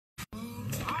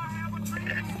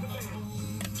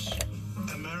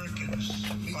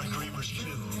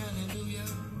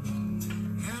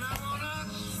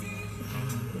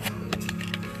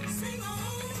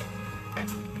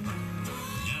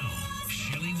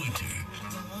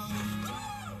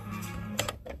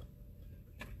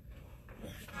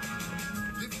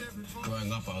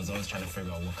always trying to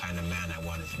figure out what kind of man I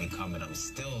wanted to become, and I'm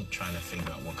still trying to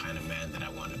figure out what kind of man that I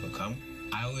want to become.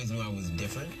 I always knew I was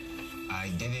different. I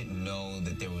didn't know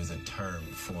that there was a term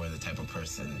for the type of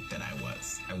person that I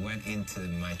was. I went into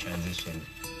my transition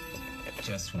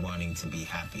just wanting to be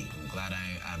happy. I'm glad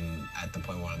I'm at the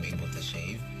point where I'm able to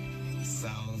shave.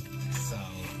 South,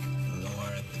 south,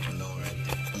 north,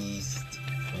 north, east,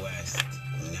 west,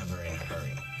 never in a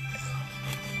hurry.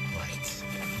 Right.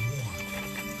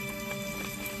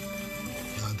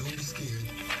 Now don't be scared.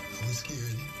 Don't be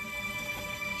scared.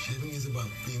 Shaving is about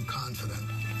being confident.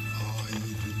 Oh,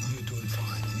 you're doing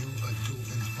fine. You are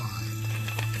doing fine.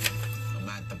 I'm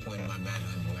at the point in my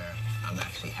manhood where I'm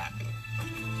actually happy.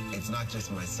 It's not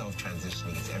just myself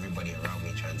transitioning, it's everybody around me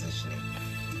transitioning.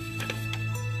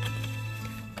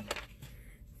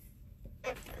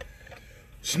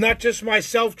 It's not just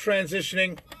myself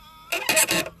transitioning.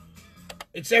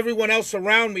 It's everyone else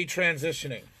around me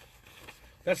transitioning.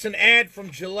 That's an ad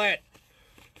from Gillette.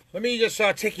 Let me just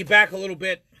take you back a little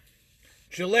bit.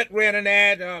 Gillette ran an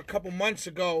ad a couple months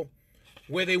ago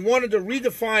where they wanted to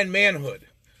redefine manhood.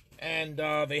 And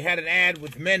they had an ad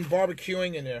with men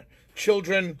barbecuing and their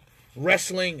children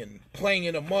wrestling and playing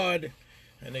in the mud.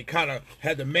 And they kind of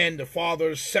had the men, the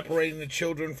fathers, separating the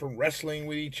children from wrestling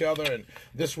with each other. And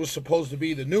this was supposed to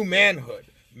be the new manhood.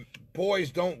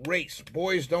 Boys don't race.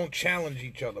 Boys don't challenge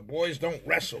each other. Boys don't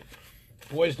wrestle.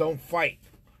 Boys don't fight.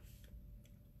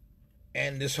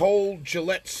 And this whole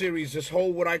Gillette series, this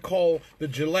whole what I call the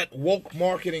Gillette woke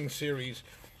marketing series,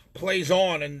 plays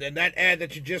on. And that ad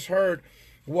that you just heard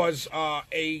was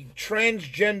a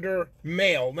transgender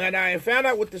male. And I found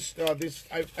out what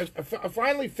I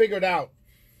finally figured out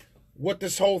what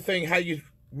this whole thing, how you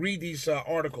read these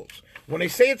articles. When they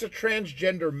say it's a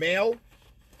transgender male,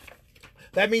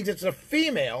 that means it's a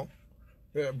female,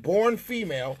 born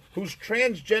female, who's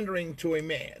transgendering to a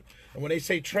man. And when they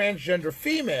say transgender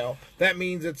female, that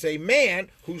means it's a man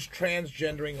who's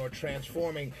transgendering or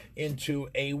transforming into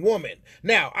a woman.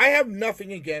 Now, I have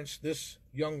nothing against this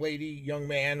young lady, young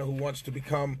man who wants to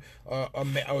become a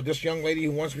man, or this young lady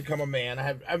who wants to become a man.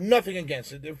 I have nothing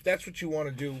against it. If that's what you want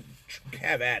to do,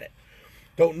 have at it.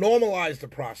 Don't normalize the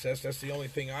process. That's the only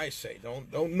thing I say. Don't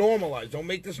normalize. Don't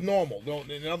make this normal.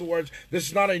 In other words, this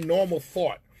is not a normal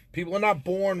thought. People are not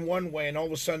born one way and all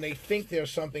of a sudden they think they're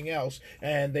something else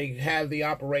and they have the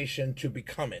operation to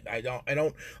become it.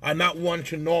 I'm not one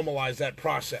to normalize that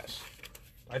process.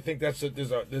 I think there's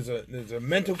a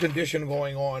mental condition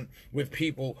going on with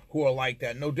people who are like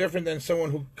that. No different than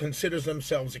someone who considers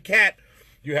themselves a cat.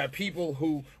 You have people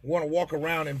who want to walk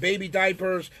around in baby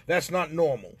diapers. That's not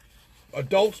normal.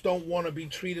 Adults don't want to be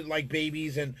treated like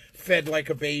babies and fed like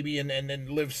a baby and then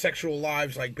live sexual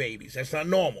lives like babies. That's not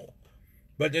normal.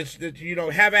 But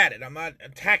have at it. I'm not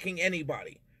attacking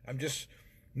anybody. I'm just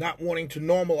not wanting to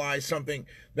normalize something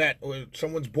that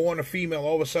someone's born a female.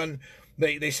 All of a sudden,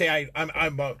 they say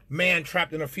I'm a man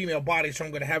trapped in a female body, so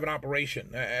I'm going to have an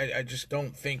operation. I just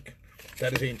don't think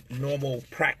that is a normal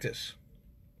practice.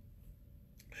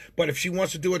 But if she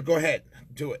wants to do it, go ahead,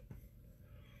 do it.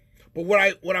 But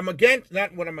what I'm against,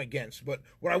 not what I'm against, but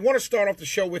what I want to start off the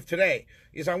show with today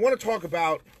is I want to talk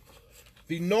about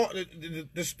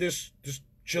this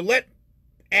Gillette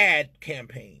ad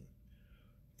campaign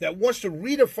that wants to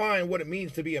redefine what it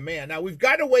means to be a man. Now, we've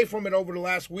gotten away from it over the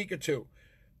last week or two.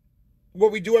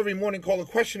 What we do every morning called a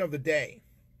question of the day.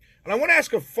 And I want to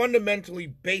ask a fundamentally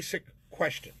basic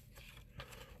question.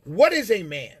 What is a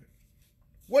man?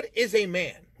 What is a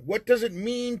man? What does it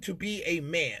mean to be a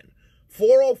man?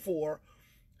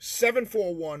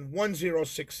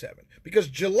 404-741-1067. Because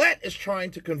Gillette is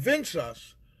trying to convince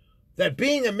us that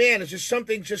being a man is just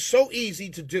something just so easy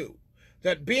to do.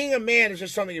 That being a man is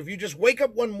just something, if you just wake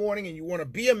up one morning and you want to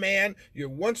be a man, you're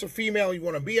once a female, you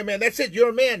want to be a man, that's it,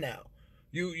 you're a man now.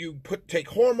 You take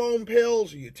hormone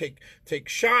pills, you take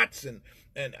shots and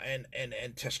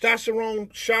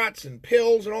testosterone shots and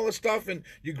pills and all this stuff, and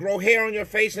you grow hair on your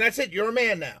face, and that's it, you're a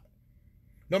man now.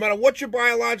 No matter what your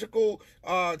biological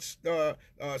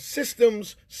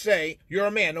systems say, you're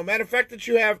a man. No matter the fact that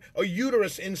you have a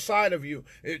uterus inside of you,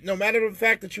 no matter the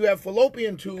fact that you have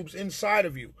fallopian tubes inside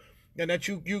of you, and that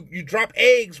you drop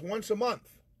eggs once a month,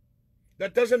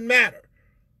 that doesn't matter.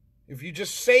 If you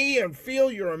just say and feel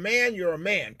you're a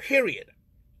man, period.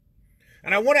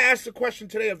 And I want to ask the question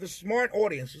today of the smart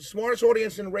audience, the smartest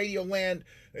audience in radio land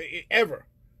ever.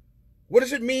 What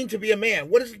does it mean to be a man?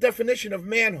 What is the definition of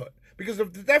manhood? Because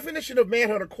if the definition of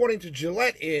manhood, according to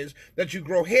Gillette, is that you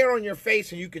grow hair on your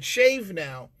face and you could shave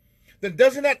now, then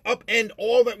doesn't that upend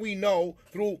all that we know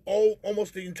through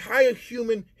almost the entire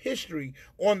human history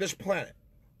on this planet?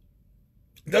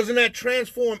 Doesn't that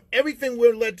transform everything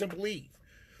we're led to believe?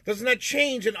 Doesn't that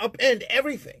change and upend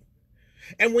everything?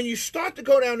 And when you start to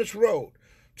go down this road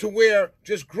to where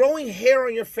just growing hair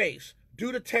on your face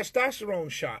due to testosterone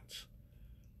shots,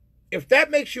 if that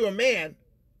makes you a man,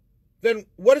 then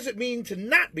what does it mean to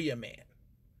not be a man?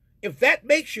 If that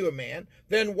makes you a man,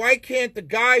 then why can't the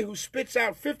guy who spits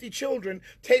out 50 children,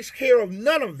 takes care of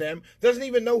none of them, doesn't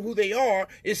even know who they are,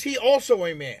 is he also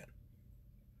a man?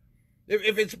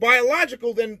 If it's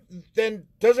biological, then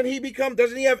doesn't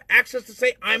he have access to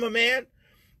say, I'm a man,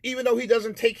 even though he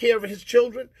doesn't take care of his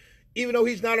children, even though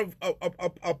he's not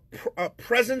a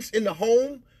presence in the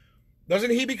home?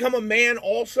 Doesn't he become a man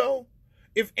also?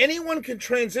 If anyone can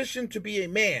transition to be a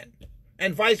man,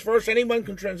 and vice versa, anyone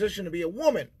can transition to be a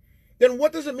woman, then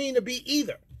what does it mean to be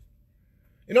either?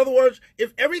 In other words,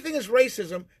 if everything is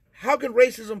racism, how can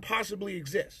racism possibly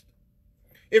exist?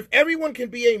 If everyone can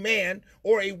be a man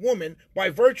or a woman by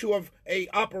virtue of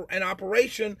an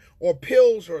operation or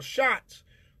pills or shots,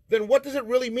 then what does it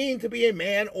really mean to be a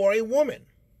man or a woman?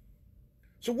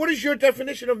 So what is your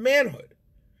definition of manhood?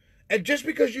 And just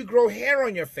because you grow hair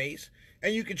on your face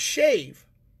and you could shave,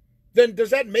 then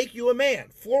does that make you a man?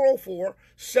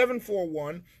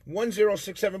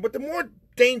 404-741-1067. But the more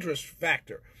dangerous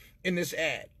factor in this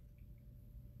ad,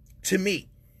 to me,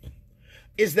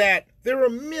 is that there are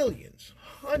millions,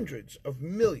 hundreds of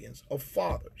millions of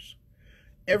fathers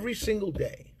every single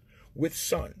day with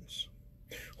sons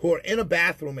who are in a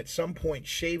bathroom at some point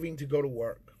shaving to go to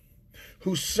work,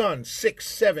 whose son, 6,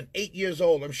 7, 8 years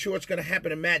old, I'm sure it's going to happen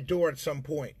to Matt Dorr at some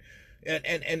point,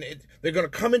 they're going to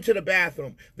come into the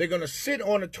bathroom, they're going to sit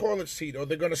on a toilet seat, or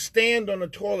they're going to stand on a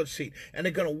toilet seat, and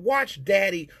they're going to watch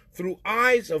daddy through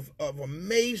eyes of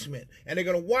amazement, and they're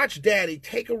going to watch daddy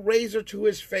take a razor to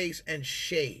his face and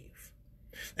shave.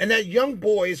 And that young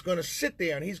boy is going to sit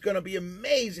there and he's going to be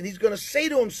amazed, and he's going to say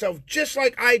to himself, just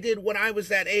like I did when I was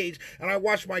that age and I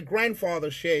watched my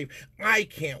grandfather shave, I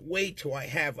can't wait till I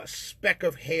have a speck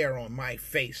of hair on my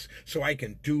face so I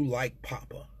can do like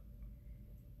Papa.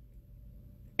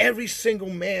 Every single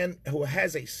man who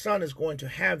has a son is going to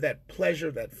have that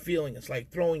pleasure, that feeling. It's like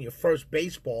throwing your first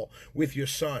baseball with your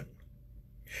son.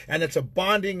 And it's a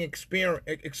bonding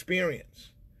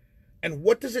experience. And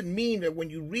what does it mean that when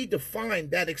you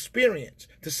redefine that experience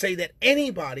to say that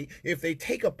anybody, if they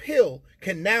take a pill,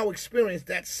 can now experience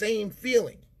that same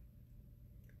feeling?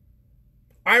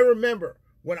 I remember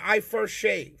when I first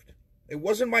shaved, it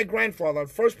wasn't my grandfather.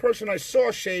 The first person I saw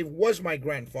shave was my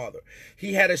grandfather.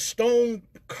 He had a stone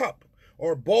cup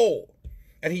or bowl,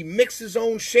 and he mixed his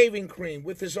own shaving cream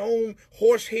with his own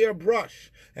horsehair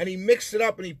brush, and he mixed it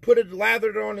up and he put it,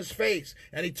 lathered it on his face,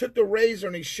 and he took the razor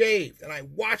and he shaved, and I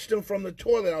watched him from the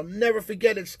toilet. I'll never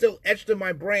forget it. It's still etched in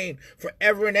my brain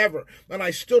forever and ever. And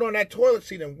I stood on that toilet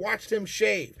seat and watched him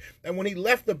shave, and when he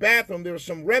left the bathroom, there were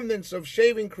some remnants of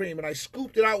shaving cream, and I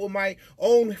scooped it out with my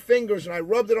own fingers and I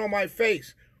rubbed it on my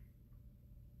face.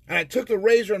 And I took the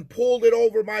razor and pulled it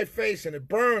over my face, and it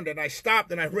burned, and I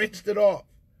stopped and I rinsed it off.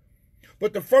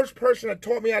 But the first person that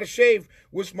taught me how to shave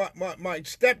was my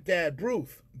stepdad,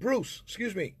 Bruce.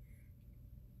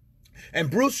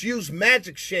 And Bruce used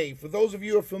Magic Shave. For those of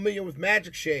you who are familiar with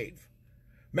Magic Shave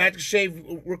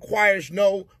requires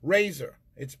no razor.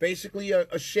 It's basically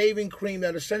a shaving cream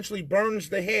that essentially burns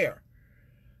the hair.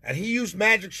 And he used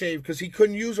Magic Shave because he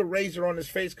couldn't use a razor on his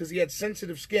face because he had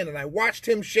sensitive skin. And I watched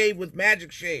him shave with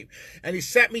Magic Shave. And he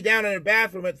sat me down in a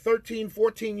bathroom at 13,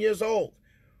 14 years old.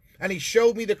 And he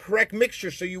showed me the correct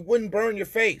mixture so you wouldn't burn your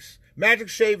face. Magic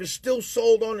Shave is still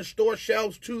sold on the store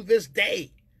shelves to this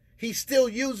day. He still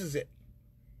uses it.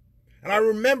 And I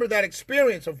remember that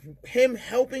experience of him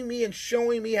helping me and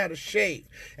showing me how to shave.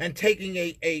 And taking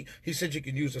he said you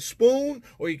can use a spoon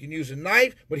or you can use a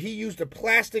knife, but he used a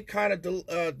plastic kind of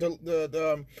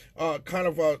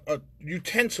a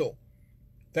utensil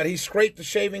that he scraped the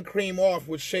shaving cream off,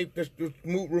 which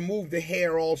removed the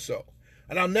hair also.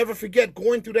 And I'll never forget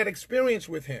going through that experience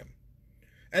with him.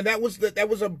 And that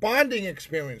was a bonding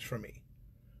experience for me.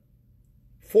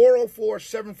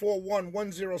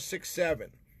 404-741-1067.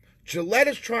 Gillette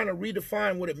is trying to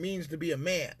redefine what it means to be a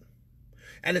man.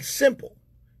 And it's simple.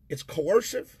 It's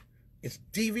coercive. It's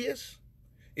devious.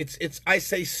 It's I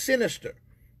say sinister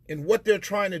in what they're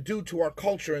trying to do to our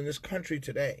culture in this country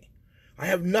today. I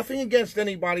have nothing against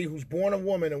anybody who's born a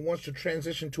woman and wants to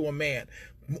transition to a man.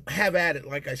 Have at it,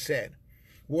 like I said.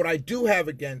 What I do have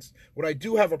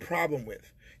a problem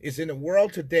with, is in a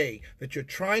world today that you're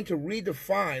trying to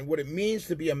redefine what it means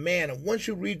to be a man. And once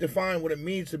you redefine what it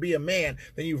means to be a man,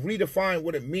 then you redefine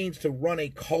what it means to run a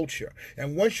culture.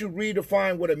 And once you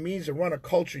redefine what it means to run a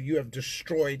culture, you have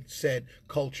destroyed said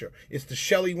culture. It's the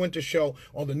Shelley Winter Show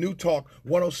on the New Talk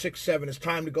 106.7. It's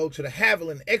time to go to the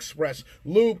Haviland Express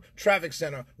Lube Traffic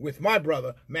Center with my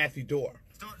brother, Matthew Dorr.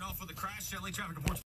 Starting off with a crash, Shelley traffic reports.